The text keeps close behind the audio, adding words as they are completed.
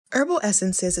Herbal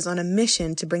Essences is on a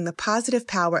mission to bring the positive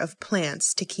power of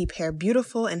plants to keep hair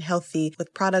beautiful and healthy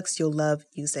with products you'll love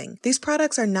using. These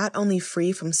products are not only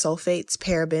free from sulfates,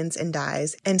 parabens, and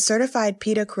dyes, and certified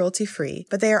PETA cruelty-free,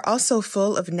 but they are also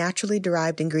full of naturally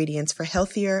derived ingredients for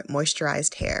healthier,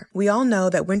 moisturized hair. We all know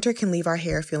that winter can leave our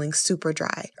hair feeling super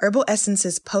dry. Herbal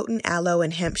Essences' potent aloe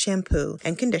and hemp shampoo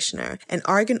and conditioner, and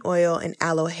argan oil and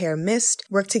aloe hair mist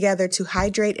work together to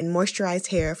hydrate and moisturize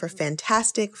hair for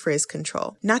fantastic frizz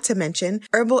control. Not to mention,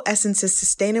 Herbal Essences'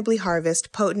 sustainably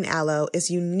harvested potent aloe is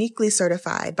uniquely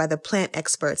certified by the plant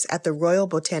experts at the Royal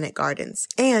Botanic Gardens,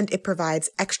 and it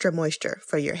provides extra moisture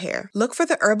for your hair. Look for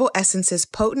the Herbal Essences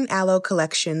Potent Aloe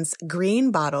Collection's green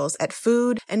bottles at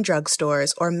food and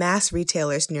drugstores or mass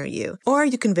retailers near you. Or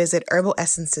you can visit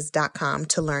herbalessences.com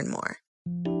to learn more.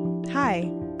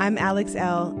 Hi, I'm Alex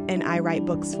L., and I write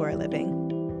books for a living.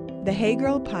 The Hey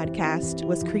Girl podcast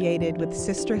was created with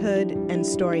sisterhood and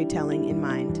storytelling in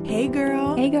mind. Hey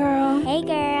girl. Hey girl. Hey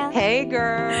girl. Hey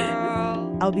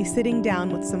girl. I'll be sitting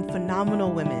down with some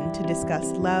phenomenal women to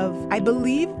discuss love. I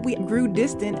believe we grew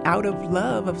distant out of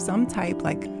love of some type,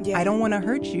 like, I don't want to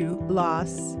hurt you.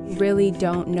 Loss. Really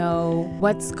don't know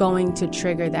what's going to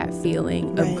trigger that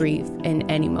feeling of grief in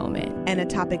any moment. And a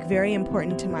topic very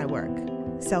important to my work,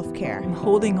 self-care. I'm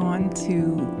holding on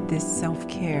to this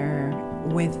self-care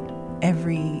with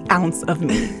every ounce of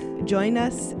me. Join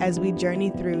us as we journey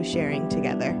through sharing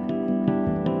together.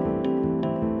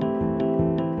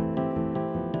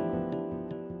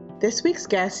 This week's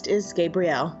guest is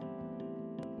Gabrielle.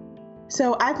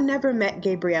 So I've never met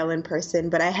Gabrielle in person,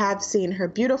 but I have seen her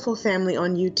beautiful family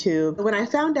on YouTube. When I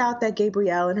found out that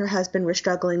Gabrielle and her husband were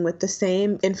struggling with the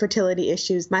same infertility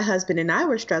issues my husband and I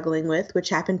were struggling with, which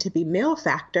happened to be male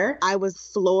factor, I was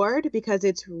floored because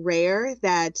it's rare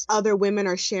that other women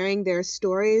are sharing their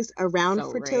stories around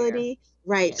fertility. Rare.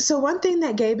 Right. So one thing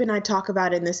that Gabe and I talk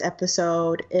about in this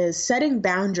episode is setting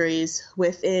boundaries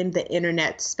within the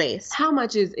internet space. How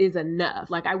much is enough?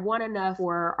 Like, I want enough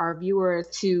for our viewers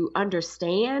to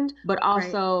understand, but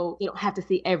also you don't have to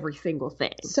see every single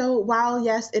thing. So while,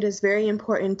 yes, it is very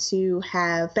important to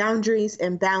have boundaries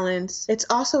and balance, it's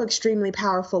also extremely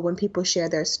powerful when people share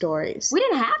their stories. We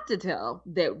didn't have to tell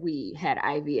that we had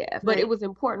IVF, but it was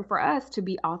important for us to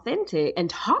be authentic and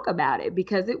talk about it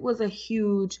because it was a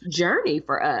huge journey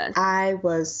for us. I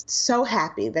was so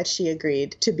happy that she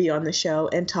agreed to be on the show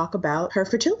and talk about her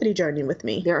fertility journey with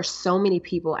me. There are so many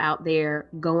people out there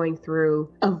going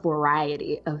through a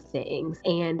variety of things,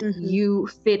 and you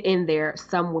fit in there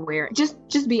somewhere. Just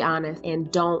be honest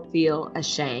and don't feel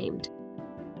ashamed.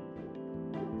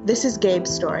 This is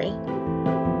Gabe's story.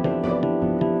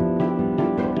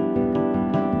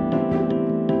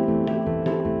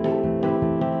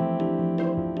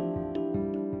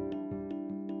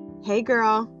 Hey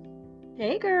girl.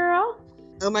 Hey girl.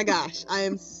 Oh my gosh, I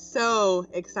am so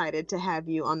excited to have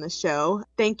you on the show.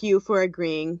 Thank you for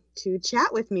agreeing to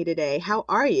chat with me today. How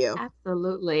are you?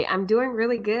 Absolutely. I'm doing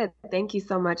really good. Thank you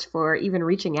so much for even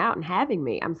reaching out and having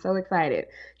me. I'm so excited.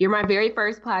 You're my very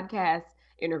first podcast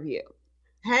interview.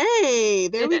 Hey,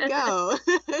 there we go.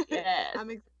 Yes.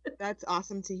 That's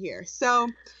awesome to hear. So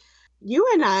you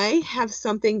and I have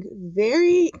something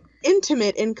very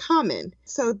intimate in common.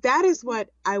 So that is what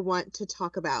I want to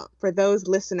talk about. For those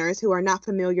listeners who are not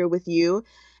familiar with you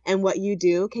and what you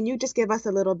do, can you just give us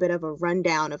a little bit of a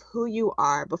rundown of who you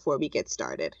are before we get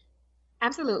started?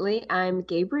 Absolutely. I'm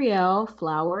Gabrielle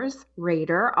Flowers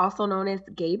Rader, also known as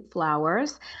Gabe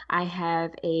Flowers. I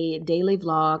have a daily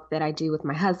vlog that I do with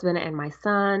my husband and my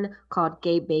son called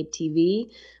Gabe Babe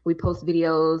TV. We post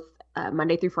videos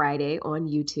Monday through Friday on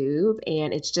YouTube,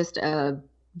 and it's just a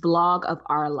vlog of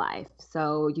our life.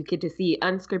 So you get to see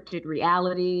unscripted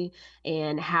reality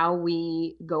and how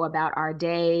we go about our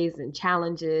days and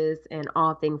challenges and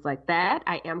all things like that.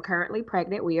 I am currently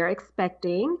pregnant. We are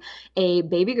expecting a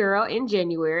baby girl in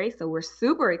January, so we're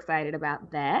super excited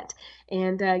about that.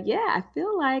 And I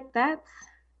feel like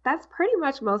that's pretty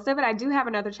much most of it. I do have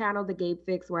another channel, The Gabe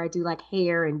Fix, where I do like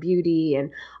hair and beauty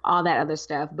and all that other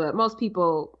stuff. But most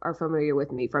people are familiar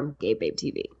with me from Gabe Babe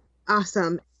TV.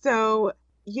 Awesome. So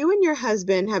you and your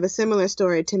husband have a similar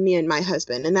story to me and my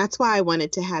husband, and that's why I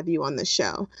wanted to have you on the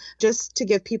show, just to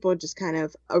give people just kind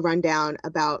of a rundown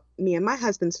about me and my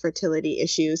husband's fertility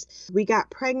issues. We got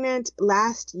pregnant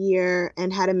last year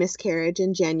and had a miscarriage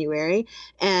in January,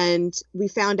 and we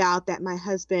found out that my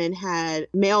husband had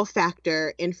male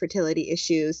factor infertility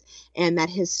issues and that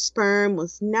his sperm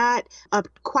was not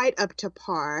quite up to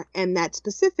par, and that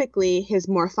specifically his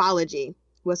morphology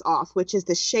was off, which is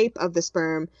the shape of the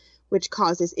sperm, which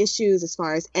causes issues as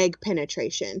far as egg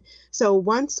penetration. So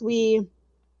once we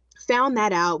found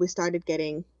that out, we started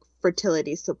getting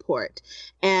fertility support.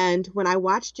 And when I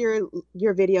watched your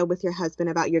video with your husband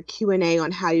about your Q&A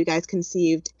on how you guys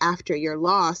conceived after your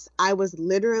loss, I was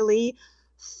literally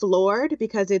floored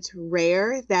because it's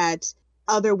rare that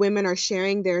other women are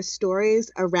sharing their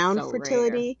stories around So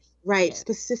fertility, rare. right? Yes.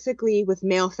 Specifically with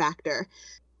male factor.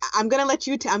 I'm gonna let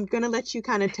you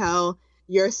kind of tell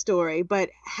your story, but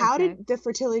how Okay. did the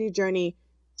fertility journey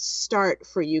start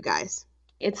for you guys?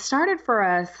 It started for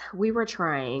us, we were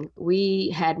trying.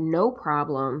 We had no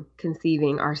problem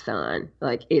conceiving our son.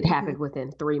 Like it happened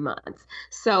within 3 months.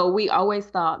 So we always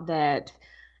thought that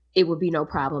it would be no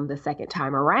problem the second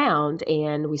time around.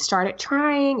 And we started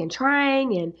trying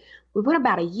and we went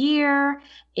about a year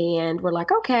and we're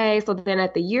like, okay. So then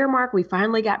at the year mark, we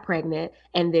finally got pregnant.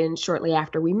 And then shortly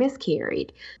after, we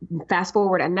miscarried. Fast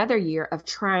forward another year of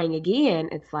trying again.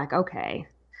 It's like, okay,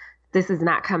 this is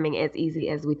not coming as easy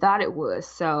as we thought it was.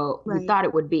 So we Right. thought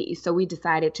it would be. So we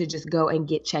decided to just go and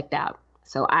get checked out.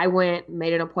 So I went,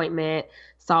 made an appointment,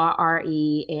 saw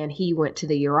RE, and he went to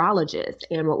the urologist.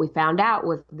 And what we found out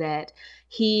was that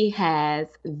he has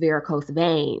varicose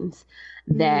veins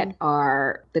that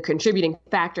are the contributing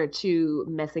factor to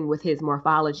messing with his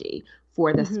morphology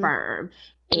for the sperm.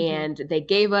 And they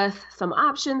gave us some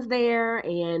options there,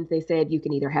 and they said you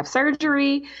can either have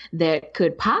surgery that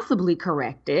could possibly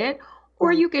correct it,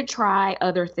 or you could try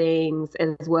other things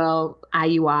as well,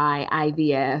 IUI,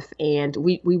 IVF. And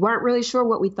we weren't really sure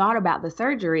what we thought about the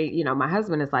surgery. You know, my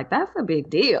husband is like, that's a big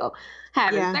deal,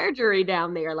 having surgery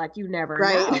down there, like you never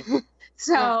know.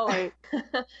 So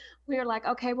we were like,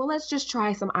 okay, well, let's just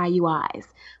try some IUIs.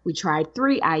 We tried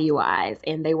 3 IUIs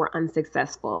and they were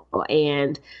unsuccessful.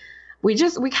 And we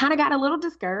kind of got a little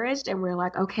discouraged and we're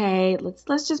like, okay,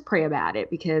 let's just pray about it,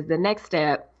 because the next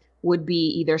step would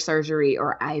be either surgery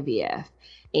or IVF.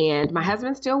 And my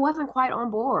husband still wasn't quite on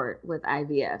board with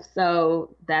IVF.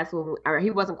 So that's when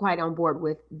he wasn't quite on board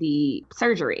with the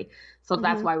surgery. So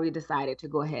that's why we decided to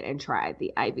go ahead and try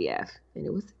the IVF, and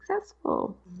it was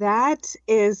successful. That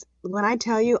is, when I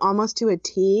tell you almost to a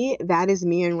T, that is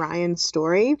me and Ryan's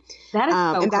story. That is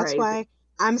so and that's crazy. why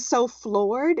I'm so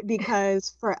floored,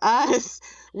 because for us,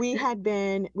 we'd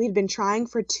been trying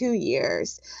for 2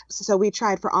 years. So we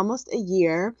tried for almost a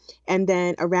year. And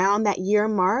then around that year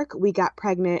mark, we got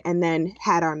pregnant and then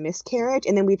had our miscarriage.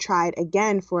 And then we tried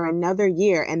again for another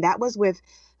year. And that was with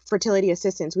fertility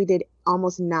assistance. We did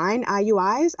almost 9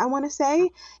 IUIs, I want to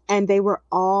say, and they were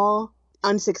all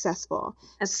unsuccessful.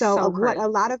 So what a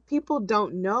lot of people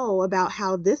don't know about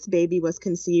how this baby was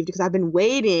conceived, because I've been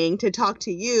waiting to talk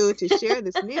to you to share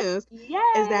this news,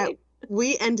 is that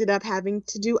we ended up having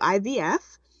to do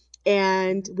IVF,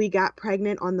 and we got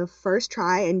pregnant on the first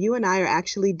try, and you and I are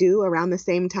actually due around the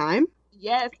same time.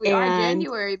 Yes, we are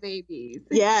January babies.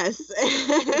 Yes.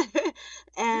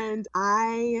 And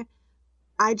I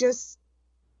just,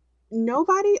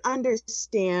 nobody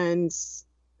understands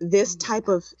this type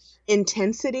of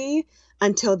intensity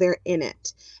until they're in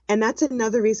it. And that's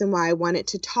another reason why I wanted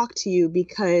to talk to you,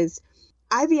 because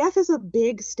IVF is a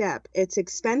big step. It's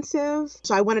expensive.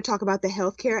 So I want to talk about the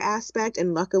healthcare aspect.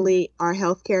 And luckily, our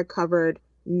healthcare covered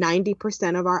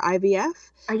 90% of our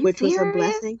IVF, which serious? Was a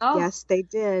blessing. Oh, yes, they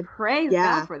did. Praise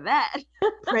God for that.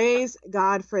 Praise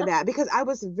God for that, because I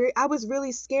was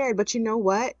really scared. But you know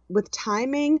what? With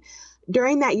timing,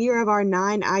 during that year of our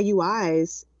 9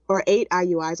 IUIs, or 8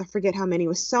 IUIs, I forget how many, it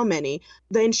was so many,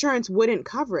 the insurance wouldn't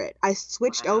cover it. I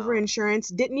switched over insurance,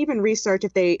 didn't even research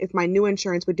if my new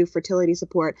insurance would do fertility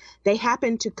support. They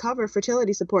happen to cover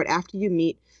fertility support after you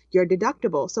meet your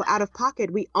deductible. So out of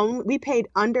pocket, we paid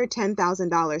under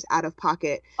 $10,000 out of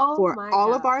pocket for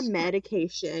all of our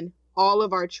medication, all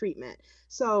of our treatment.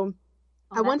 So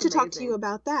I want to talk to you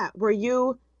about that. Were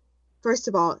you, first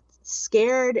of all,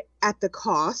 scared at the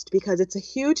cost, because it's a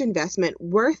huge investment,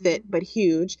 worth it, but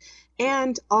huge,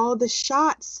 and all the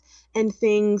shots and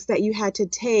things that you had to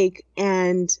take?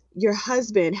 And your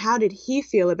husband, how did he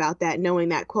feel about that, knowing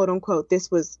that, quote unquote,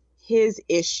 this was his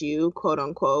issue, quote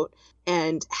unquote,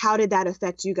 and how did that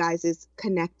affect you guys'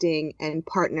 connecting and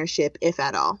partnership, if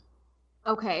at all?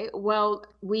 Okay, well,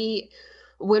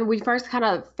 when we first kind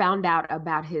of found out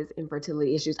about his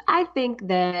infertility issues, I think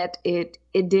that it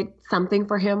did something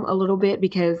for him a little bit,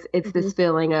 because it's this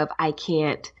feeling of I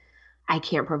can't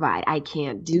provide, I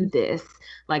can't do this,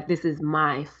 like this is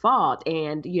my fault.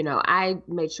 And you know, I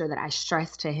made sure that I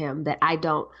stressed to him that I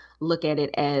don't look at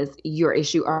it as your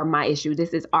issue or my issue.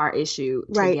 This is our issue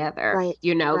together.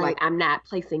 You know, like I'm not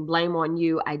placing blame on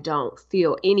you. I don't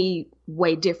feel any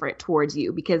way different towards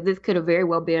you, because this could have very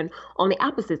well been on the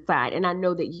opposite side. And I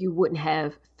know that you wouldn't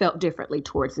have felt differently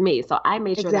towards me. So I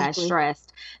made sure that I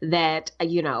stressed that,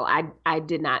 I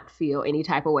did not feel any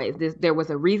type of ways. There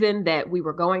was a reason that we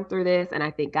were going through this. And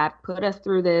I think God put us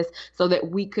through this so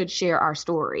that we could share our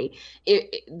story.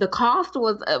 The cost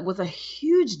was a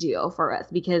huge deal for us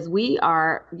because we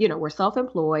are, we're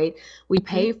self-employed. We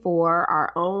pay for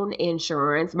our own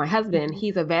insurance. My husband,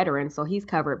 he's a veteran, so he's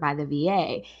covered by the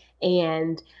VA.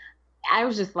 And I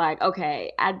was just like,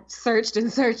 okay, I searched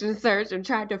and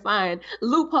tried to find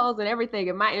loopholes and everything.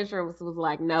 And my insurance was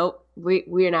like, nope,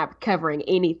 we're not covering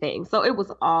anything. So it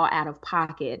was all out of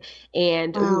pocket.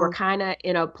 And we were kind of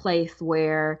in a place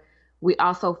where we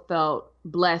also felt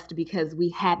blessed because we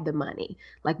had the money.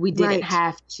 Like we didn't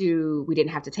have to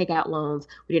take out loans.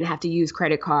 We didn't have to use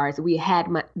credit cards. We had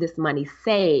this money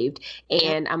saved.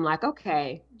 And I'm like,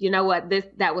 okay, you know what?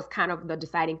 That was kind of the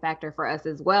deciding factor for us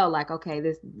as well. Like, okay,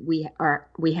 we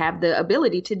have the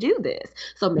ability to do this.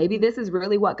 So maybe this is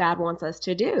really what God wants us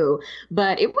to do.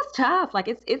 But it was tough. Like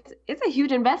it's a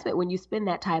huge investment when you spend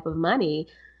that type of money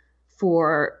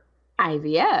for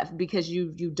IVF, because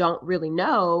you don't really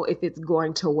know if it's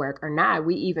going to work or not.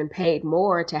 We even paid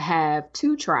more to have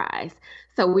 2 tries.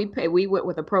 So we went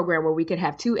with a program where we could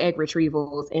have 2 egg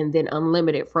retrievals and then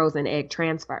unlimited frozen egg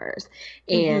transfers.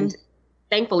 And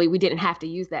thankfully we didn't have to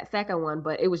use that second one,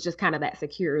 but it was just kind of that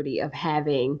security of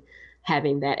having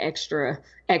that extra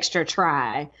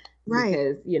try.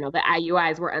 Because, the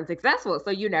IUIs were unsuccessful.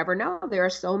 So you never know. There are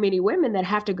so many women that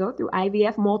have to go through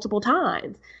IVF multiple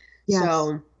times. Yes.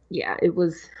 So yeah, it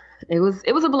was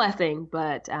a blessing,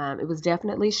 but it was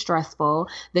definitely stressful.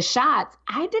 The shots,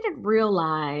 I didn't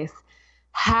realize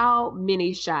how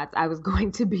many shots I was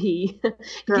going to be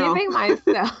giving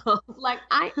myself. Like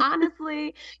I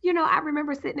honestly, I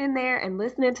remember sitting in there and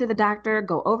listening to the doctor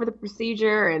go over the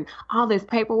procedure and all this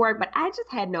paperwork, but I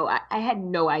just had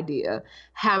no idea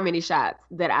how many shots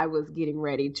that I was getting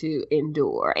ready to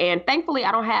endure. And thankfully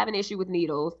I don't have an issue with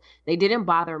needles. They didn't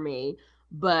bother me,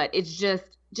 but it's just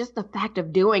the fact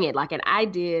of doing it. Like, and I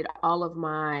did all of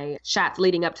my shots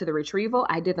leading up to the retrieval.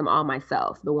 I did them all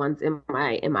myself, the ones in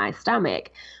my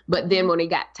stomach. But then when it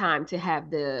got time to have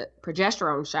the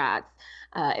progesterone shots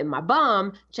in my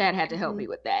bum, Chad had to help me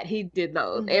with that. He did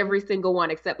those, every single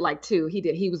one except like 2.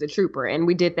 He was a trooper, and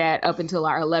we did that up until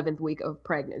our 11th week of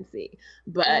pregnancy.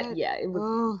 But yeah, it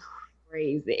was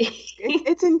crazy.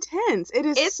 It's intense.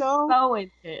 It's so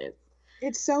intense.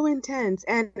 It's so intense.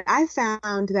 And I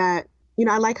found that,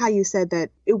 I like how you said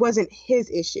that it wasn't his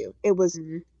issue. It was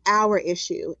our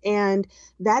issue. And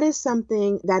that is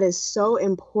something that is so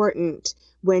important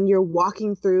when you're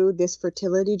walking through this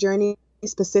fertility journey,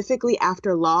 specifically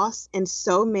after loss and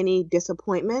so many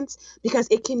disappointments, because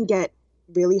it can get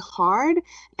really hard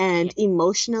and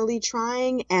emotionally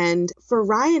trying. And for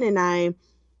Ryan and I,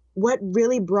 what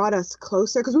really brought us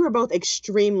closer, because we were both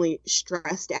extremely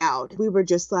stressed out. We were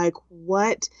just like,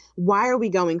 why are we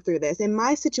going through this? And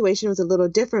my situation was a little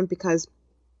different because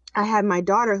I had my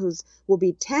daughter will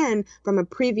be 10 from a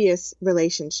previous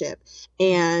relationship.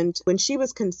 And when she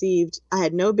was conceived, I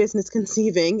had no business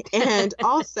conceiving. And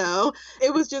also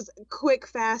it was just quick,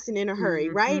 fast, and in a hurry.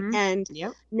 Right. And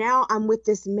now I'm with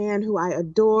this man who I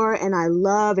adore and I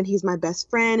love, and he's my best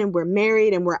friend, and we're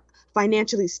married and we're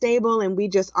financially stable, and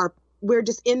we're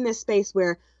just in this space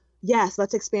where, yes,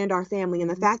 let's expand our family. And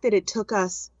the fact that it took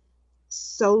us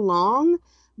so long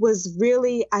was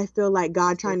really, I feel like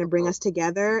God trying to bring us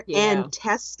together and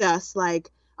test us.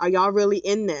 Like, are y'all really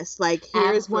in this? Like,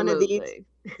 here's one of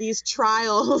these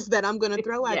trials that I'm going to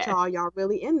throw at y'all. Y'all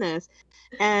really in this?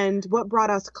 And what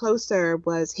brought us closer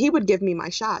was he would give me my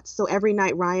shots. So every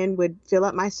night Ryan would fill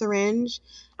up my syringe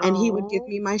and he would give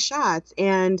me my shots.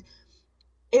 And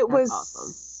it was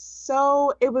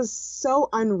so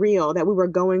unreal that we were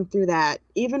going through that,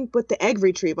 even with the egg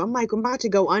retrieval. I'm like, I'm about to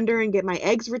go under and get my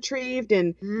eggs retrieved.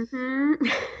 And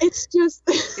it's just,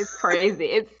 it's crazy.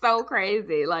 It's so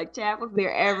crazy. Like, Chad was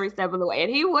there every step of the way,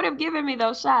 and he would have given me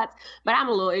those shots, but I'm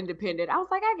a little independent. I was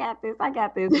like, I got this.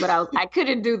 But I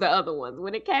couldn't do the other ones.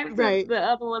 When it came to the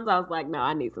other ones, I was like, no,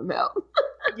 I need some help.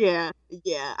 Yeah.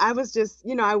 I was just,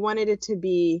 I wanted it to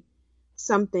be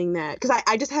something that, because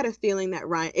I just had a feeling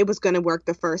that it was going to work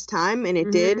the first time, and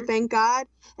it did, thank God.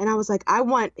 And I was like, I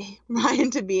want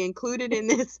Ryan to be included in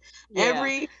this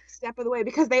every step of the way,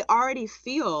 because they already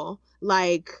feel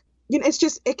like, it's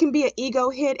just, it can be an ego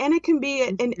hit, and it can be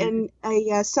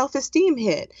a self-esteem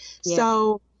hit.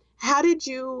 So how did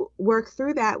you work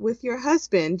through that with your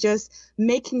husband, just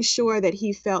making sure that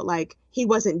he felt like he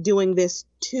wasn't doing this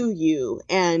to you,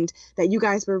 and that you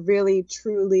guys were really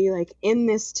truly like in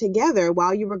this together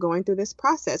while you were going through this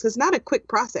process. 'Cause it's not a quick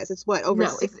process. It's what, over No,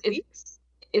 6 weeks?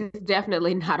 it's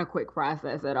definitely not a quick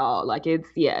process at all. Like it's,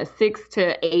 yeah, 6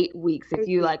 to 8 weeks if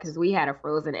you like, 8 weeks. because we had a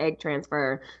frozen egg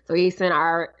transfer. So he sent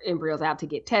our embryos out to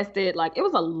get tested. Like it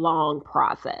was a long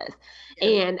process.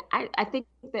 Yeah. And I think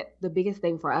that the biggest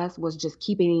thing for us was just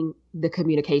keeping the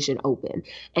communication open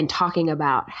and talking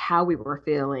about how we were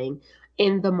feeling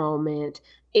in the moment.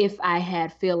 If I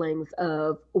had feelings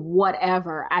of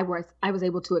whatever, I was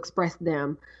able to express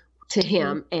them to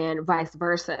him and vice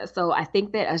versa. So I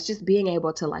think that us just being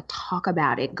able to like talk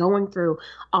about it, going through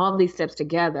all these steps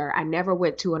together. I never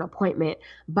went to an appointment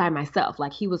by myself.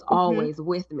 Like he was always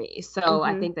with me. So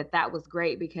I think that that was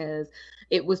great because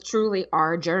it was truly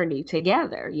our journey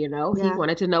together. You know, he Yeah.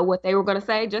 wanted to know what they were going to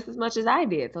say just as much as I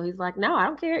did. So he's like, no, I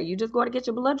don't care. You just going to get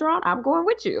your blood drawn. I'm going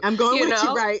with you. I'm going with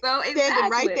you, right? So Standing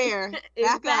right there. Back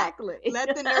exactly. up.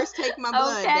 Let the nurse take my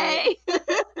blood. Okay.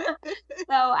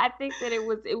 So I think that it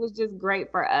was just great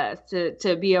for us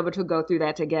to be able to go through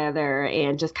that together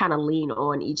and just kind of lean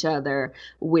on each other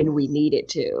when we needed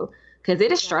to, because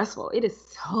it is stressful. It is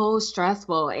so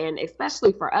stressful, and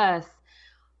especially for us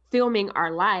filming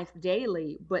our life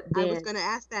daily. But then I was going to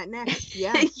ask that next.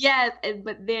 Yes. yes,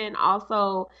 but then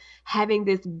also having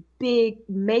this big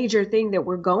major thing that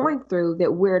we're going through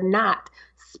that we're not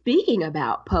speaking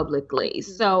about publicly.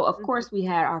 So of course we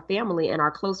had our family and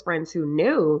our close friends who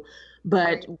knew,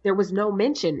 but there was no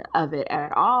mention of it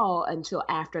at all until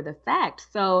after the fact.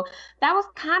 So that was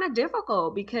kind of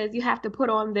difficult because you have to put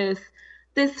on this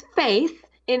face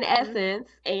in essence,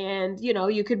 and you know,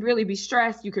 you could really be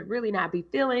stressed, you could really not be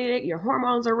feeling it, your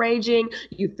hormones are raging,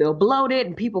 you feel bloated,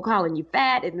 and people calling you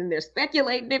fat, and then they're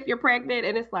speculating if you're pregnant,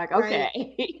 and it's like,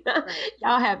 okay,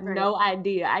 y'all have no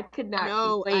idea. I could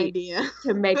not wait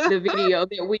to make the video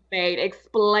that we made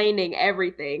explaining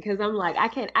everything, because I'm like, I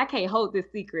can't hold this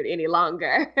secret any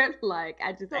longer. Like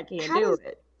I can't do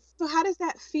it. So how does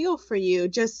that feel for you,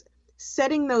 just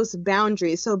setting those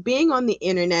boundaries? So being on the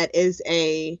internet is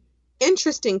a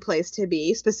interesting place to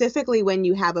be, specifically when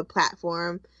you have a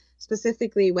platform,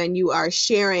 specifically when you are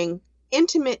sharing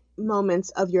intimate moments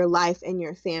of your life and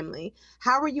your family.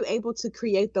 How are you able to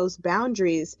create those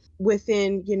boundaries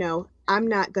within, you know, I'm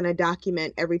not going to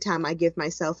document every time I give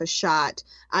myself a shot.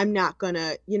 I'm not going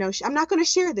to, you know, I'm not going to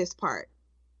share this part.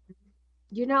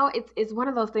 You know, it's one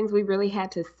of those things we really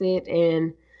had to sit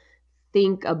and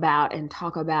think about and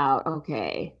talk about.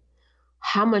 Okay,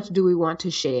 how much do we want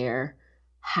to share?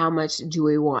 How much do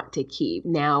we want to keep?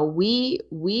 Now, we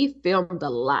filmed a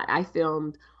lot. I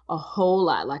filmed a whole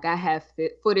lot. Like I have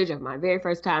footage of my very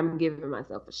first time giving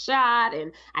myself a shot,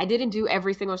 and I didn't do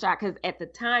every single shot because at the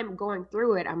time going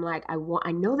through it, I'm like,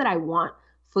 I know that I want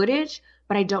footage,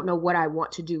 but I don't know what I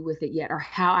want to do with it yet or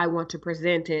how I want to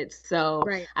present it. So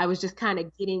I was just kind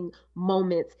of getting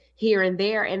moments here and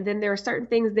there. And then there are certain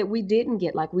things that we didn't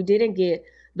get. Like we didn't get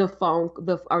the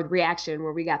reaction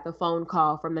where we got the phone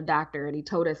call from the doctor and he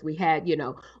told us we had, you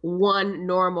know, one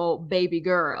normal baby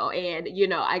girl. And, you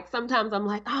know, sometimes I'm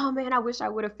like, oh man, I wish I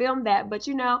would have filmed that. But,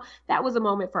 you know, that was a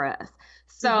moment for us.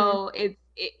 So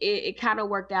it kind of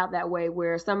worked out that way,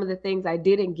 where some of the things I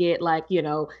didn't get, like, you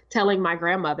know, telling my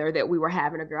grandmother that we were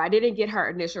having a girl, I didn't get her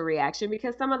initial reaction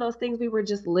because some of those things we were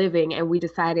just living and we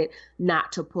decided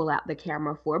not to pull out the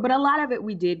camera for. But a lot of it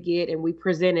we did get, and we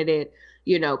presented it,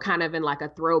 you know, kind of in like a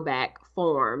throwback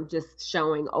form, just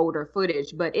showing older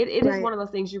footage. But it is one of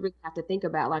those things you really have to think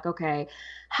about, like, okay,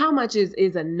 how much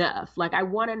is enough? Like I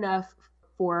want enough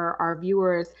for our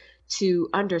viewers to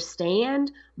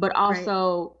understand, but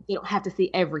also you don't have to see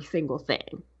every single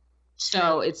thing.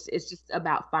 So it's just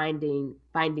about finding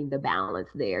the balance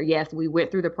there. Yes, we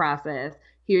went through the process.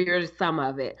 Here's some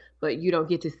of it, but you don't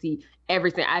get to see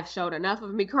everything. I've showed enough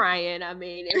of me crying. I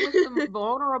mean, it was some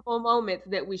vulnerable moments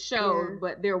that we showed,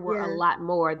 but there were a lot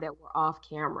more that were off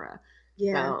camera.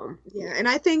 And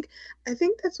I think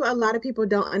that's what a lot of people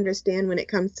don't understand when it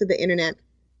comes to the internet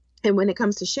and when it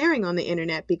comes to sharing on the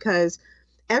internet, because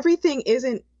everything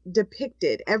isn't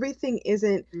depicted. Everything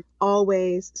isn't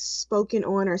always spoken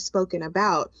on or spoken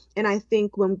about. And I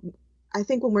think when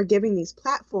we're giving these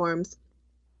platforms,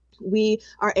 we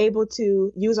are able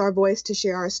to use our voice to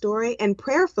share our story and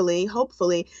prayerfully,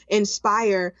 hopefully,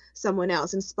 inspire someone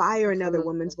else, inspire another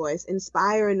woman's voice,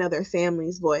 inspire another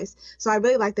family's voice. So I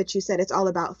really like that you said it's all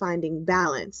about finding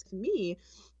balance. For me,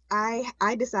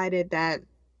 I decided that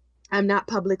I'm not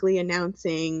publicly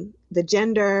announcing the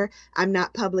gender. I'm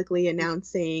not publicly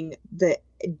announcing the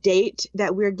date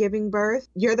that we're giving birth.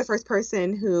 You're the first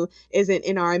person who isn't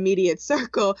in our immediate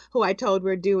circle who I told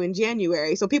we're due in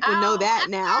January. So people know that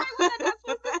now. I'm sorry, was I not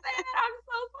supposed to say that? I'm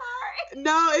so sorry.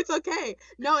 No, it's okay.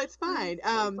 No, it's fine.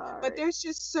 I'm so But there's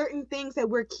just certain things that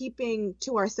we're keeping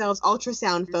to ourselves,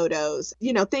 ultrasound photos,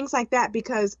 things like that,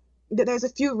 because there's a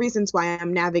few reasons why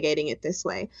I'm navigating it this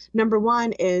way. Number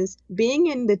one is being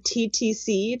in the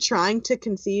TTC, trying to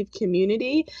conceive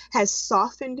community, has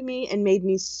softened me and made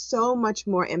me so much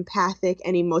more empathic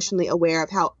and emotionally aware of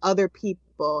how other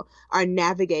people are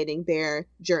navigating their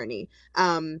journey.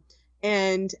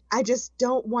 And I just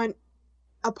don't want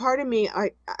a part of me,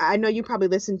 I know you probably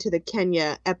listened to the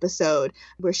Kenya episode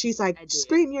where she's like,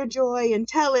 scream your joy and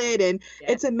tell it. And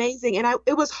it's amazing. And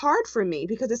it was hard for me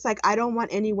because it's like, I don't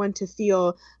want anyone to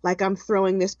feel like I'm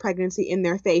throwing this pregnancy in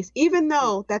their face, even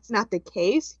though that's not the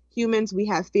case. Humans, we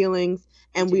have feelings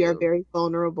and we are very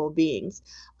vulnerable beings.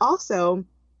 Also,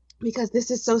 because this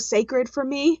is so sacred for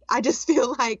me, I just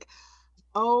feel like,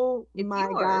 oh my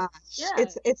gosh,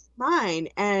 it's mine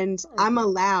and I'm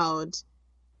allowed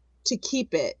to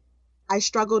keep it. I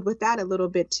struggled with that a little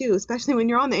bit too, especially when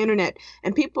you're on the internet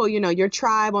and people, your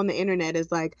tribe on the internet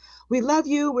is like, we love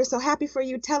you. We're so happy for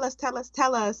you. Tell us.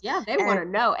 Yeah, they want to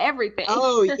know everything.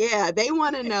 Oh yeah, they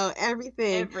want to know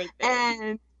everything.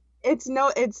 And it's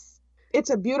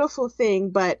a beautiful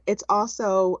thing, but it's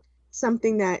also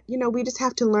something that, we just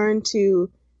have to learn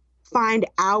to find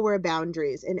our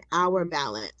boundaries and our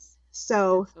balance.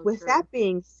 So with that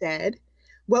being said,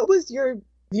 what was your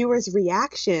viewers'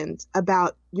 reactions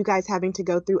about you guys having to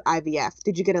go through IVF?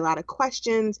 Did you get a lot of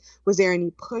questions? Was there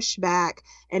any pushback?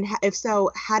 And if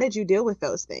so, how did you deal with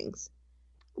those things?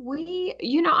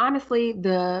 Honestly,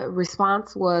 the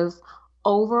response was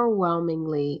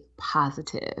overwhelmingly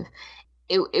positive.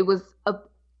 It was a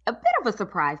bit of a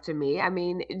surprise to me. I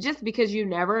mean, just because you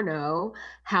never know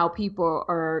how people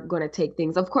are going to take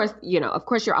things. Of course,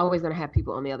 you're always going to have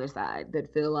people on the other side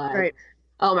that feel like, right,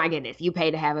 oh my goodness, you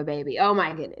paid to have a baby. Oh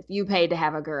my goodness, you paid to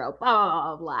have a girl. Blah, blah,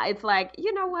 blah, blah. It's like,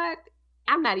 you know what?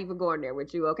 I'm not even going there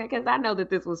with you, okay? Because I know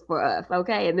that this was for us,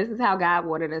 okay? And this is how God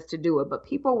wanted us to do it. But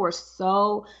people were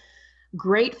so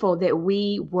grateful that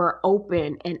we were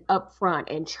open and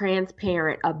upfront and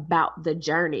transparent about the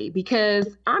journey. Because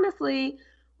honestly,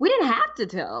 we didn't have to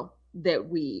tell that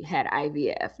we had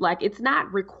IVF. Like, it's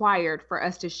not required for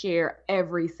us to share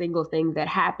every single thing that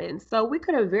happens. So we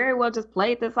could have very well just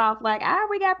played this off like,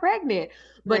 we got pregnant.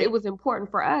 But It was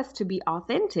important for us to be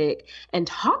authentic and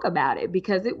talk about it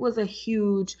because it was a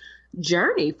huge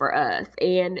journey for us.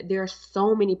 And there are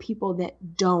so many people that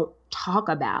don't talk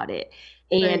about it.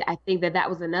 And I think that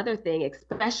was another thing,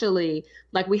 especially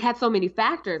like we had so many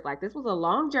factors. Like this was a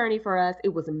long journey for us. It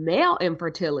was male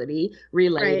infertility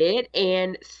related,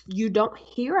 and you don't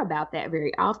hear about that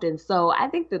very often. So I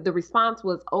think that the response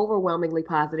was overwhelmingly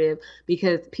positive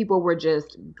because people were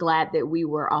just glad that we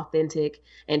were authentic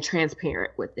and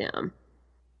transparent with them.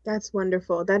 That's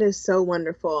wonderful. That is so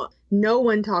wonderful. No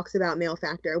one talks about male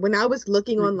factor. When I was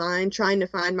looking online, trying to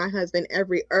find my husband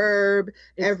every herb,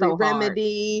 every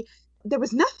remedy, there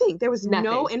was nothing. There was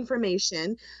no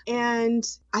information. And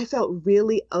I felt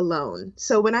really alone.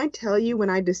 So when I tell you,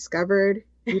 when I discovered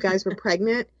you guys were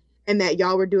pregnant and that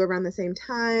y'all were due around the same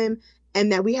time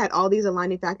and that we had all these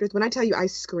aligning factors, when I tell you I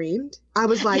screamed, I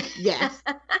was like, yes.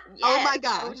 Oh my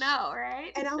gosh. Oh no,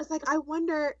 right? And I was like, I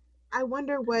wonder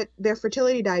what their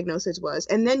fertility diagnosis was.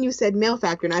 And then you said male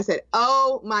factor. And I said,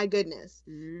 oh my goodness.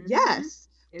 Mm-hmm. Yes.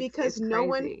 Because no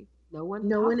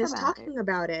one is talking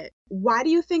about it. Why do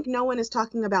you think no one is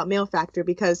talking about male factor?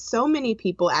 Because so many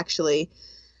people actually,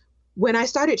 when I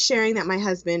started sharing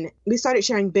that we started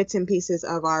sharing bits and pieces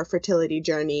of our fertility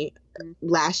journey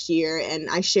last year. And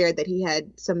I shared that he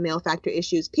had some male factor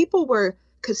issues. People were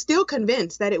still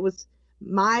convinced that it was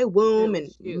my womb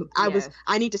and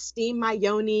I need to steam my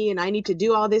yoni and I need to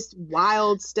do all this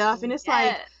wild stuff. And it's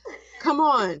like, come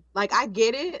on, like I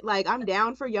get it. Like I'm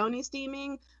down for yoni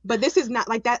steaming, but this is not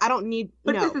like that. I don't need,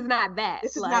 this is not that.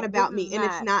 This is not about me. And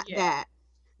it's not that.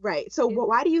 Right. So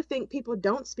why do you think people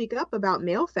don't speak up about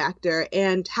male factor,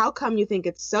 and how come you think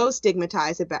it's so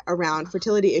stigmatized around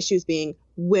fertility issues being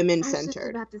women centered? I was just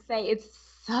about to say it's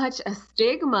such a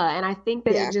stigma. And I think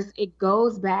that it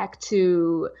goes back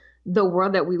to the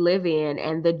world that we live in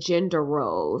and the gender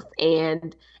roles.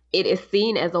 And it is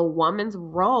seen as a woman's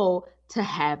role to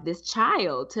have this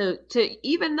child, to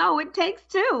even though it takes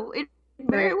two, it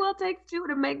very well takes two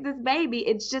to make this baby.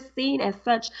 It's just seen as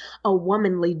such a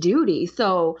womanly duty.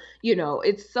 So,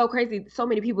 it's so crazy. So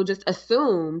many people just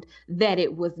assumed that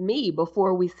it was me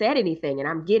before we said anything. And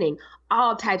I'm getting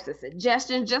all types of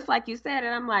suggestions, just like you said.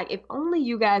 And I'm like, if only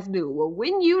you guys knew. Well,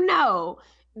 when you know,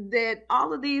 that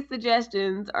all of these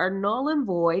suggestions are null and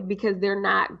void because they're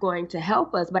not going to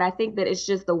help us. But I think that it's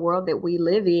just the world that we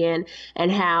live in, and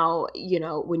how,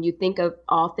 when you think of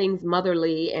all things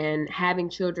motherly and having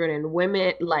children and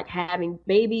women, like having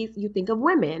babies, you think of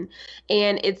women.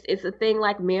 And it's a thing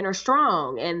like men are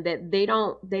strong and that they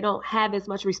don't have as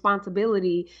much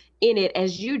responsibility in it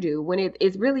as you do, when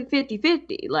it's really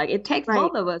 50-50. Like, it takes Right.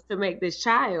 both of us to make this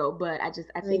child. But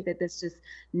I think that that's just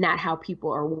not how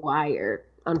people are wired,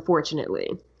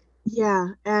 unfortunately.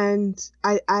 Yeah, and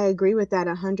I agree with that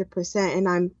 100%. And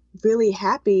I'm really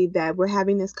happy that we're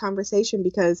having this conversation,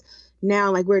 because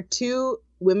now, like, we're two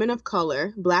women of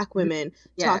color, Black women,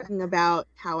 Yes. talking about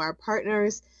how our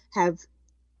partners have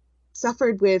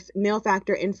suffered with male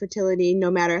factor infertility,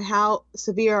 no matter how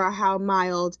severe or how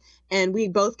mild. And we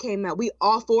both came out,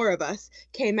 all four of us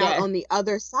came out Yes. on the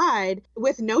other side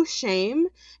with no shame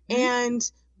and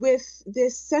with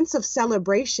this sense of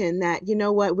celebration that, you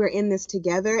know what, we're in this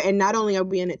together. And not only are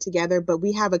we in it together, but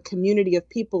we have a community of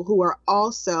people who are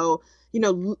also,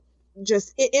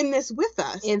 just in this with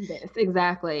us. In this,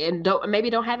 exactly. And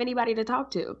don't have anybody to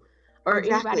talk to, or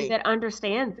Exactly. anybody that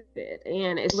understands it.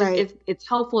 And it's just Right. it's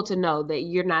helpful to know that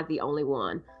you're not the only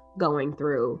one going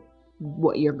through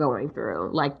what you're going through,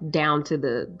 like down to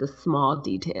the small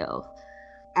details.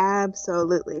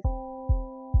 Absolutely.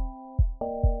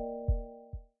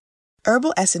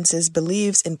 Herbal Essences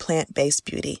believes in plant-based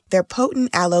beauty. Their potent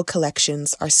aloe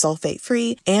collections are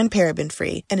sulfate-free and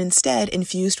paraben-free, and instead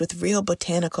infused with real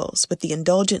botanicals with the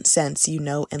indulgent scents you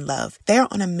know and love. They are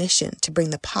on a mission to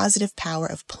bring the positive power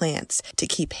of plants to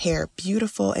keep hair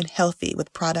beautiful and healthy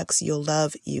with products you'll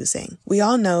love using. We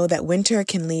all know that winter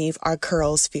can leave our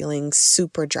curls feeling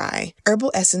super dry.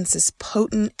 Herbal Essences'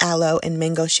 potent aloe and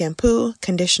mango shampoo,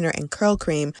 conditioner, and curl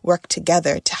cream work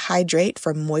together to hydrate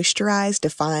for moisturized,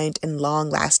 defined, and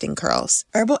long-lasting curls.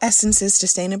 Herbal Essences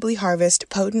sustainably harvest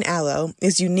potent aloe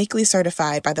is uniquely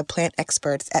certified by the plant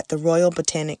experts at the Royal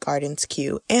Botanic Gardens,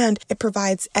 Kew, and it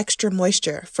provides extra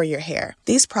moisture for your hair.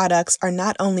 These products are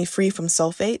not only free from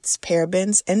sulfates,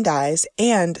 parabens, and dyes,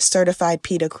 and certified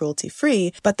PETA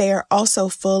cruelty-free, but they are also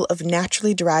full of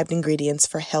naturally derived ingredients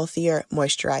for healthier,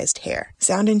 moisturized hair.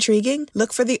 Sound intriguing?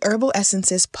 Look for the Herbal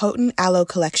Essences Potent Aloe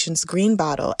Collection's green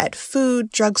bottle at food,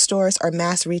 drugstores, or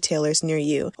mass retailers near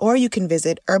you, or you can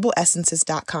visit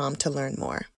herbalessences.com to learn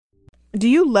more. Do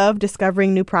you love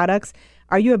discovering new products?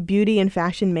 Are you a beauty and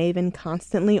fashion maven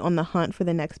constantly on the hunt for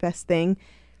the next best thing?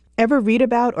 Ever read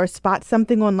about or spot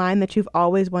something online that you've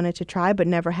always wanted to try but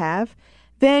never have?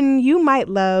 Then you might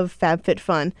love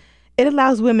FabFitFun. It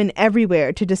allows women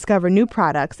everywhere to discover new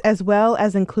products, as well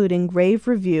as including rave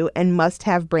review and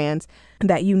must-have brands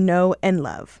that you know and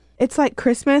love. It's like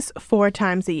Christmas 4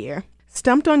 times a year.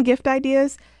 Stumped on gift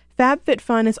ideas?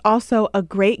 FabFitFun is also a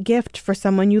great gift for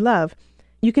someone you love.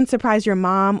 You can surprise your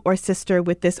mom or sister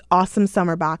with this awesome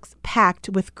summer box packed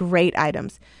with great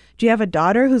items. Do you have a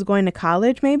daughter who's going to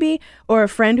college maybe? Or a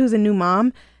friend who's a new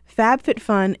mom?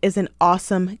 FabFitFun is an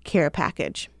awesome care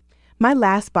package. My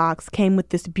last box came with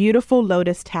this beautiful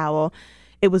lotus towel.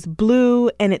 It was blue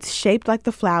and it's shaped like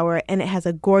the flower, and it has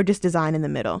a gorgeous design in the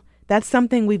middle. That's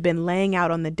something we've been laying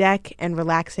out on the deck and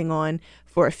relaxing on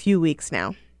for a few weeks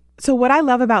now. So what I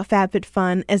love about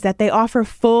FabFitFun is that they offer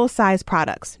full-size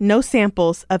products, no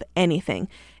samples of anything.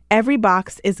 Every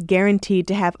box is guaranteed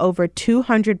to have over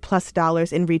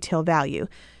 $200+ in retail value.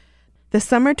 The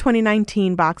summer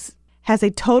 2019 box has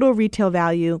a total retail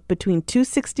value between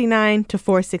 $269 to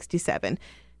 $467.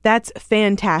 That's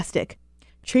fantastic.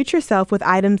 Treat yourself with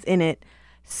items in it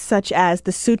such as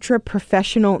the Sutra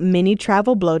Professional Mini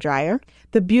Travel Blow Dryer,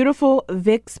 the beautiful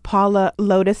Vicks Paula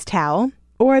Lotus Towel,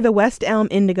 or the West Elm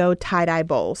Indigo Tie-Dye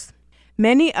Bowls.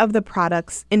 Many of the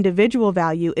products' individual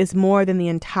value is more than the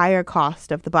entire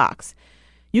cost of the box.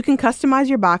 You can customize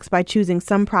your box by choosing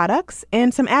some products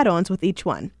and some add-ons with each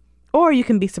one. Or you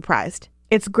can be surprised.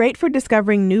 It's great for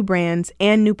discovering new brands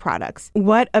and new products.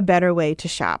 What a better way to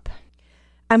shop.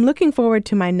 I'm looking forward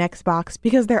to my next box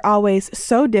because they're always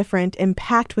so different and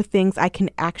packed with things I can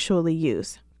actually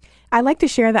use. I like to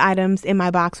share the items in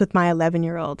my box with my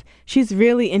 11-year-old. She's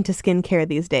really into skincare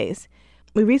these days.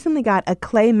 We recently got a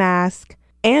clay mask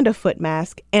and a foot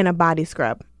mask and a body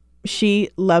scrub. She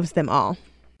loves them all.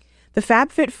 The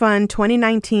FabFitFun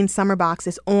 2019 summer box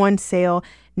is on sale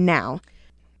now.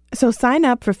 So sign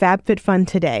up for FabFitFun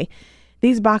today.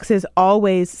 These boxes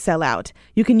always sell out.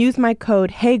 You can use my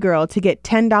code HeyGirl to get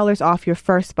 $10 off your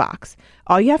first box.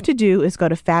 All you have to do is go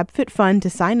to FabFitFun to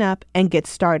sign up and get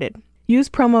started. Use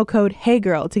promo code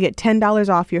HeyGirl to get $10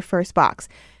 off your first box.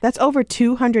 That's over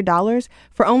 $200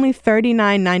 for only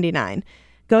 $39.99.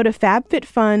 Go to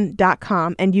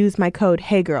fabfitfun.com and use my code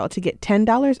HeyGirl to get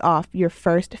 $10 off your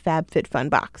first FabFitFun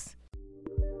box.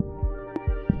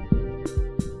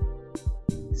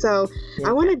 So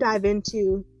I want to dive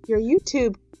into your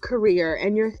YouTube career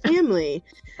and your family.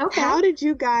 Okay. How did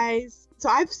you guys... So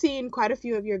I've seen quite a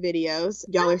few of your videos.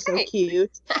 Y'all are so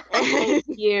cute. Thank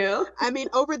you. I mean,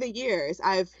 over the years,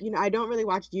 I don't really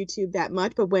watch YouTube that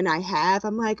much, but when I have,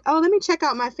 I'm like, oh, let me check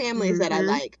out my families that I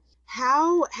like.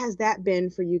 How has that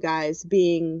been for you guys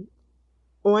being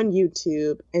on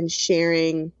YouTube and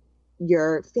sharing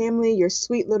your family, your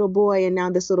sweet little boy, and now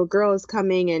this little girl is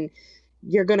coming and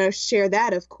you're going to share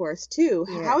that, of course, too.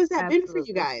 Yes, how has that been for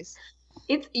you guys?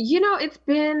 It's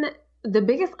been the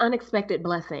biggest unexpected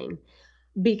blessing.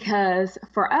 Because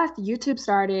for us, YouTube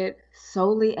started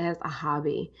solely as a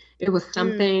hobby. It was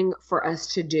something for us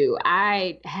to do.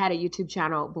 I had a YouTube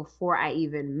channel before I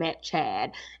even met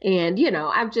Chad. And,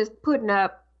 I'm just putting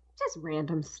up just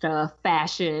random stuff,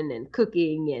 fashion and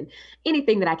cooking and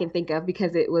anything that I can think of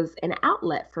because it was an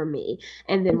outlet for me.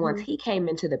 And then once he came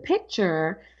into the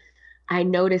picture, I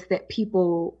noticed that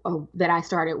people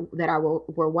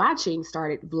were watching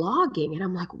started vlogging. And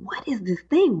I'm like, what is this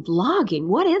thing? Vlogging?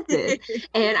 What is this?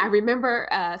 And I remember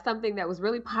something that was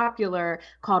really popular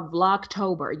called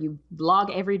Vlogtober. You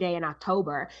vlog every day in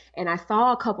October. And I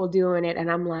saw a couple doing it and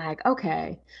I'm like,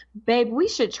 okay, babe, we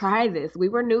should try this. We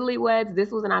were newlyweds. This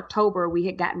was in October. We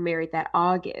had gotten married that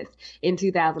August in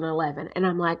 2011. And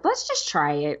I'm like, let's just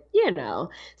try it,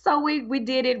 So we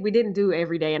did it. We didn't do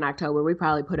every day in October. We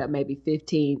probably put up maybe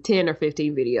 10 or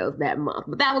 15 videos that month,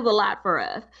 but that was a lot for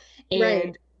us.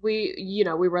 And we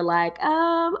were like,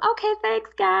 okay, thanks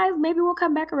guys. Maybe we'll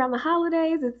come back around the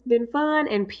holidays. It's been fun.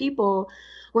 And people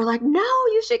were like, no,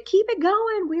 you should keep it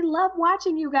going. We love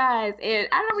watching you guys. And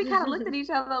I don't know, we kind of looked at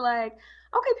each other like,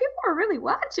 okay, people are really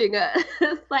watching us.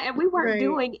 And we weren't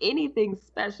doing anything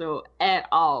special at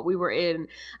all. We were in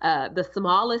the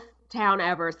smallest town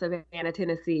ever, Savannah,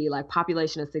 Tennessee, like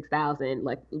population of 6,000.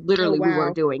 Like literally we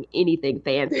weren't doing anything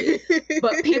fancy.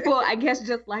 But people, I guess,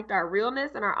 just liked our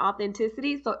realness and our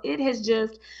authenticity. So it has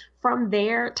just from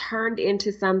there turned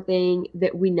into something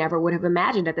that we never would have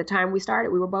imagined. At the time we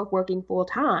started, we were both working full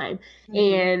time.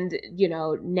 And,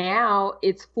 now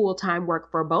it's full-time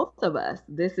work for both of us.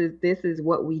 This is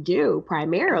what we do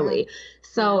primarily.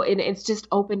 So and it's just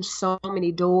opened so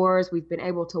many doors. We've been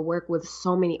able to work with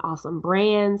so many awesome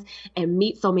brands and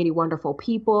meet so many wonderful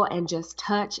people and just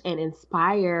touch and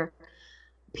inspire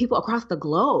people across the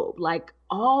globe, like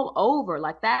all over.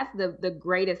 Like that's the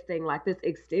greatest thing, like this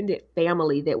extended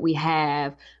family that we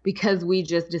have because we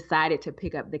just decided to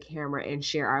pick up the camera and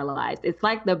share our lives. It's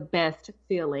like the best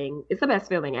feeling. It's the best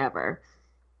feeling ever.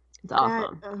 It's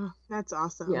awesome. That's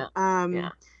awesome.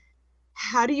 Yeah.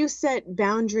 How do you set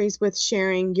boundaries with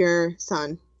sharing your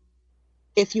son,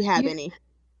 if you have any?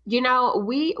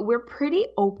 We're pretty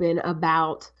open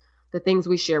about the things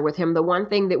we share with him. The one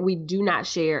thing that we do not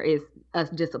share is us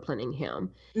disciplining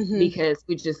him because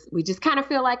we just kind of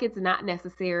feel like it's not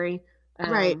necessary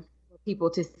for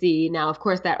people to see. Now, of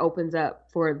course, that opens up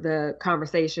for the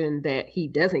conversation that he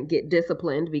doesn't get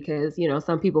disciplined because,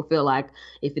 some people feel like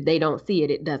if they don't see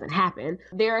it, it doesn't happen.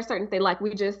 There are certain things like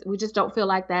we just don't feel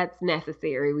like that's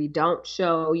necessary. We don't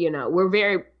show, we're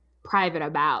very private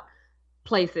about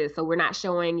places. So we're not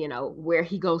showing, where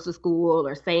he goes to school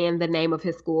or saying the name of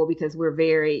his school because we're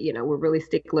very, we're really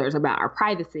sticklers about our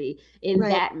privacy in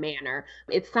that manner.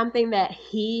 It's something that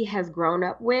he has grown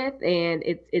up with, and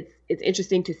it's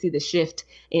interesting to see the shift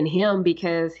in him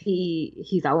because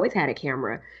he's always had a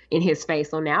camera in his face.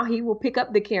 So now he will pick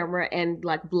up the camera and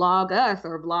like vlog us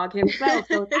or vlog himself.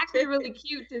 So it's actually really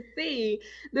cute to see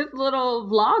this little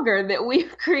vlogger that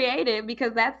we've created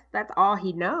because that's all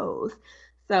he knows.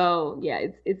 So yeah,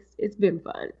 it's been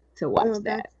fun to watch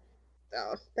that.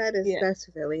 That's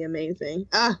really amazing.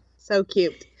 So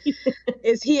cute.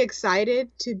 Is he excited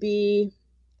to be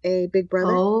a big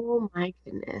brother? Oh my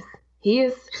goodness. He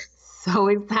is so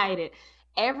excited.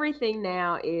 Everything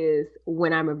now is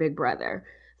when I'm a big brother.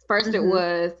 First it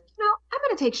was, I'm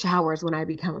going to take showers when I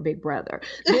become a big brother.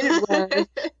 Then it was,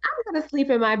 I'm going to sleep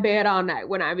in my bed all night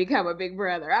when I become a big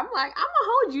brother. I'm like, I'm going to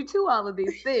hold you to all of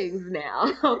these things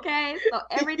now. Okay. So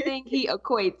everything he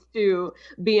equates to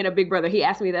being a big brother. He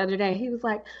asked me the other day, he was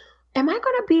like, am I going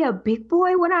to be a big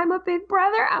boy when I'm a big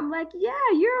brother? I'm like, yeah,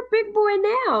 you're a big boy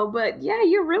now, but yeah,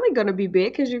 you're really going to be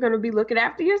big because you're going to be looking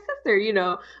after your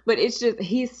sister, but it's just,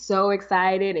 he's so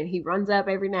excited and he runs up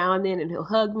every now and then and he'll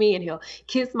hug me and he'll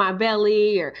kiss my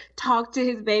belly or talk to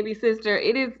his baby sister.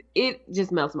 It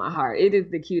just melts my heart. It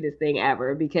is the cutest thing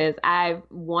ever because I've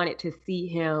wanted to see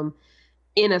him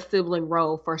in a sibling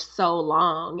role for so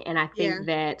long. And I think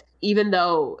that even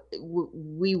though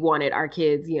we wanted our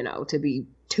kids, to be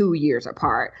 2 years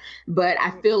apart, but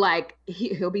I feel like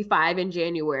he'll be 5 in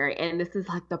January, and this is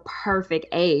like the perfect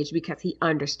age because he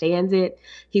understands it.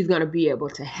 He's going to be able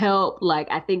to help. Like,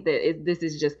 I think that this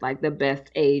is just like the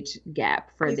best age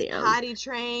gap for them. He's potty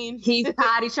trained.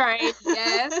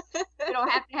 Yes. You don't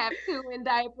have to have 2 in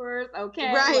diapers.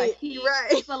 Okay. Right. Like he's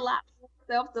a lot more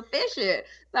self-sufficient.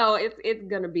 So it's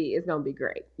gonna be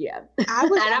great. Yeah. I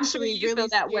was and actually I'm sure you really feel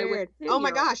that way with Oh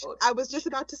my gosh. I was just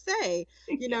about to say,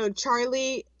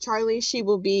 Charlie, she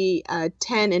will be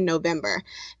 10 in November.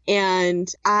 And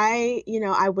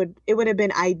it would have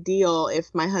been ideal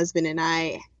if my husband and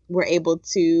I were able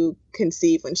to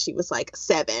conceive when she was like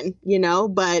 7,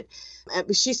 but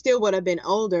she still would have been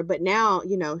older. But now,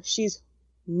 she's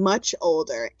much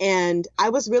older. And I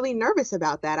was really nervous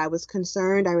about that. I was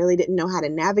concerned. I really didn't know how to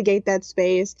navigate that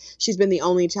space. She's been the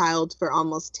only child for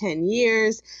almost 10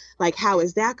 years. Like, how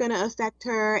is that going to affect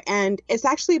her? And it's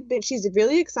actually she's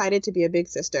really excited to be a big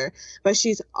sister, but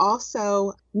she's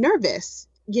also nervous,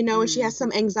 and she has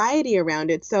some anxiety around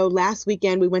it. So last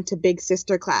weekend we went to big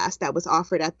sister class that was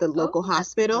offered at the local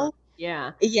hospital.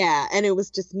 Yeah. Yeah. And it was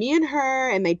just me and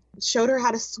her, and they showed her how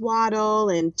to swaddle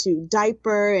and to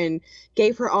diaper and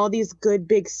gave her all these good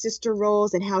big sister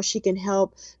roles and how she can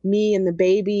help me and the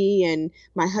baby and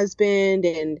my husband.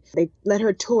 And they let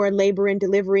her tour labor and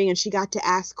delivery, and she got to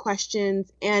ask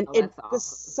questions. And it was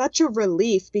such a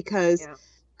relief because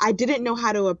I didn't know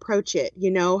how to approach it.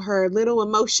 Her little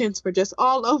emotions were just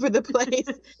all over the place.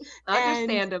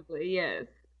 Understandably, yes.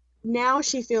 Now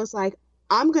she feels like,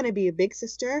 I'm going to be a big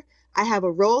sister. I have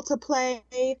a role to play.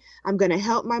 I'm going to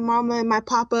help my mama and my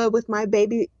papa with my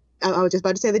baby. I was just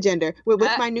about to say the gender. With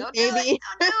my new baby.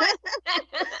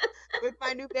 With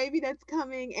my new baby that's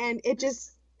coming. And it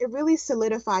really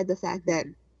solidified the fact that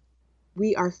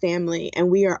we are family and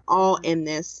we are all in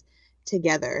this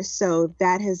together. So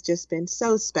that has just been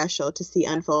so special to see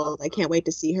unfold. I can't wait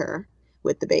to see her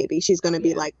with the baby. She's going to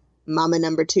be like mama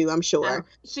number 2, I'm sure.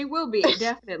 She will be,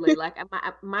 definitely. Like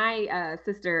my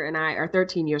sister and I are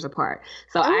 13 years apart,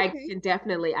 so I can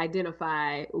definitely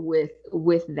identify with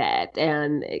that.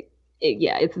 And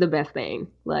it's the best thing.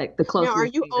 Like the closest. Now, are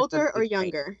you older or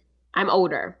younger? I'm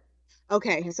older.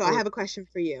 Okay, so I have a question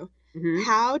for you. Mm-hmm.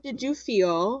 How did you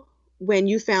feel when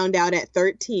you found out at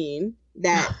 13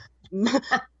 that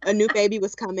a new baby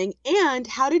was coming, and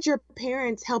how did your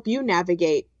parents help you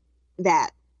navigate that?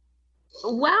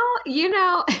 Well,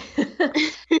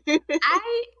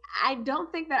 I don't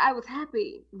think that I was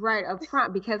happy right up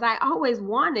front because I always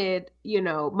wanted,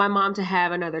 my mom to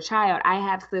have another child. I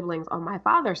have siblings on my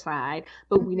father's side,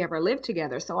 but we never lived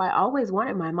together. So I always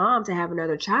wanted my mom to have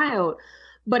another child.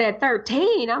 But at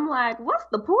 13, I'm like, what's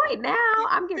the point now?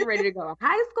 I'm getting ready to go to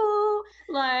high school.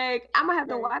 Like, I'm going to have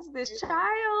to watch this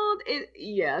child.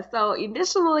 So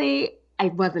initially, I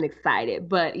wasn't excited,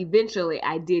 but eventually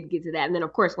I did get to that. And then,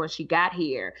 of course, when she got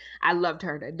here, I loved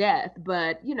her to death.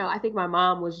 But, I think my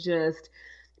mom was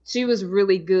she was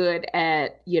really good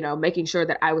at, making sure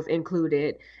that I was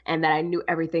included and that I knew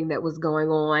everything that was going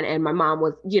on. And my mom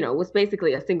was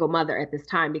basically a single mother at this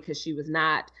time because she was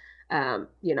not,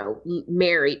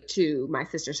 married to my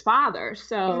sister's father.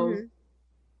 So,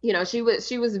 she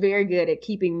was very good at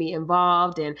keeping me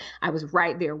involved, and I was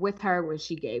right there with her when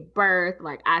she gave birth.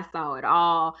 Like, I saw it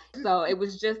all. So it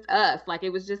was just us. Like,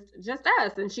 it was just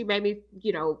us. And she made me,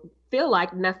 feel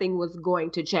like nothing was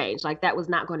going to change. Like, that was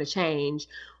not going to change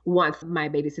once my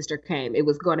baby sister came. It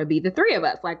was going to be the 3 of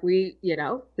us. Like,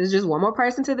 there's just one more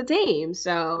person to the team.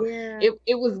 So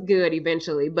it was good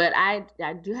eventually. But I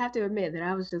do have to admit that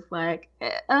I was just like,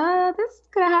 this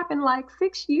could have happened like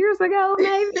 6 years ago,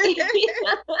 maybe.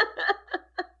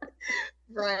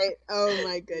 Right. Oh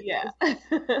my goodness. Yeah.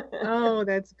 Oh,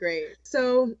 that's great.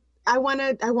 So I want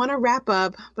to wrap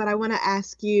up, but I want to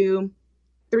ask you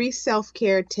 3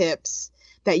 self-care tips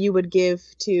that you would give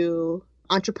to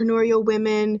entrepreneurial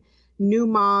women, new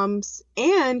moms,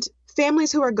 and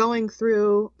families who are going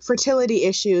through fertility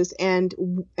issues and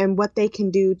what they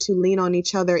can do to lean on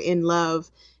each other in love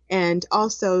and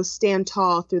also stand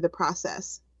tall through the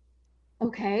process.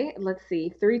 Okay, let's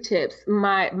see. 3 tips.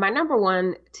 My number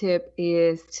 1 tip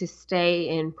is to stay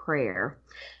in prayer.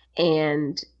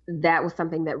 And that was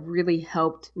something that really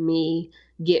helped me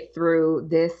get through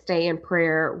this. Stay in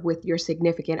prayer with your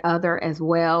significant other as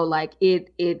well. Like,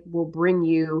 it will bring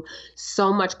you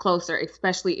so much closer,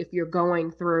 especially if you're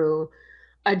going through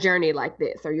a journey like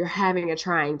this or you're having a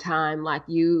trying time. Like,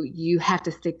 you have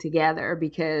to stick together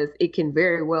because it can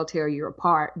very well tear you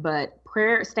apart. But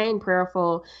staying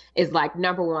prayerful is like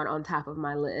number one on top of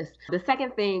my list. The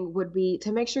second thing would be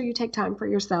to make sure you take time for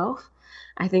yourself.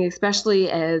 I think especially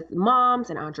as moms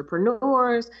and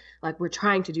entrepreneurs, like we're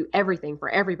trying to do everything for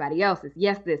everybody else. It's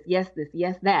yes, this,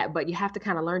 yes, that. But you have to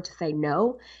kind of learn to say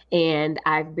no. And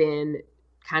I've been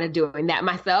kind of doing that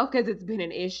myself because it's been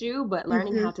an issue, but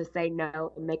learning how to say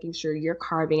no and making sure you're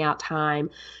carving out time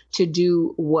to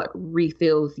do what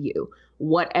refills you,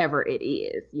 whatever it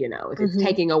is, if it's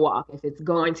taking a walk, if it's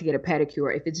going to get a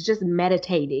pedicure, if it's just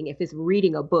meditating, if it's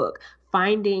reading a book,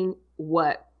 finding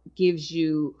what gives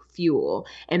you fuel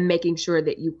and making sure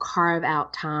that you carve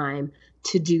out time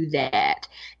to do that.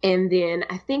 And then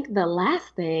I think the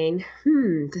last thing,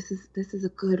 this is a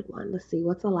good one. Let's see,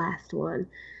 what's the last one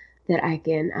that I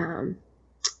can,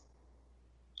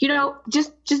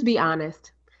 just be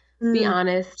honest. Be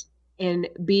honest and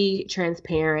be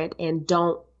transparent and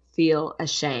don't feel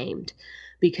ashamed,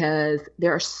 because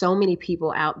there are so many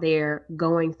people out there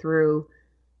going through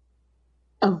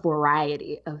a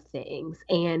variety of things,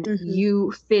 and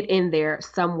you fit in there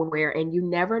somewhere, and you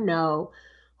never know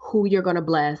who you're going to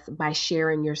bless by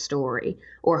sharing your story,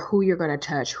 or who you're going to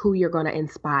touch, who you're going to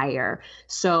inspire.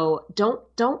 So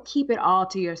don't keep it all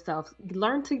to yourself.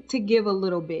 Learn to give a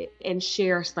little bit and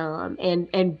share some,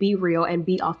 and be real and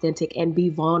be authentic and be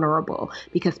vulnerable,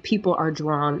 because people are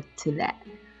drawn to that.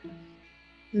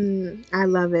 I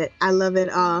love it. I love it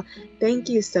all. Thank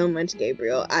you so much,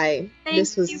 Gabrielle.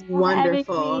 This was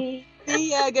wonderful.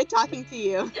 Yeah, good talking to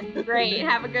you. Great.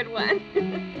 Have a good one.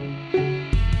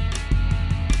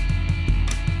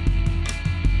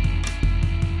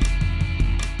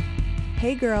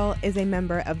 Hey Girl is a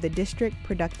member of the District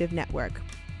Productive Network.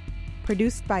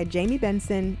 Produced by Jamie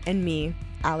Benson and me,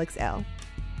 Alex L.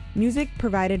 Music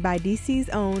provided by DC's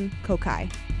own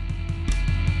Kokai.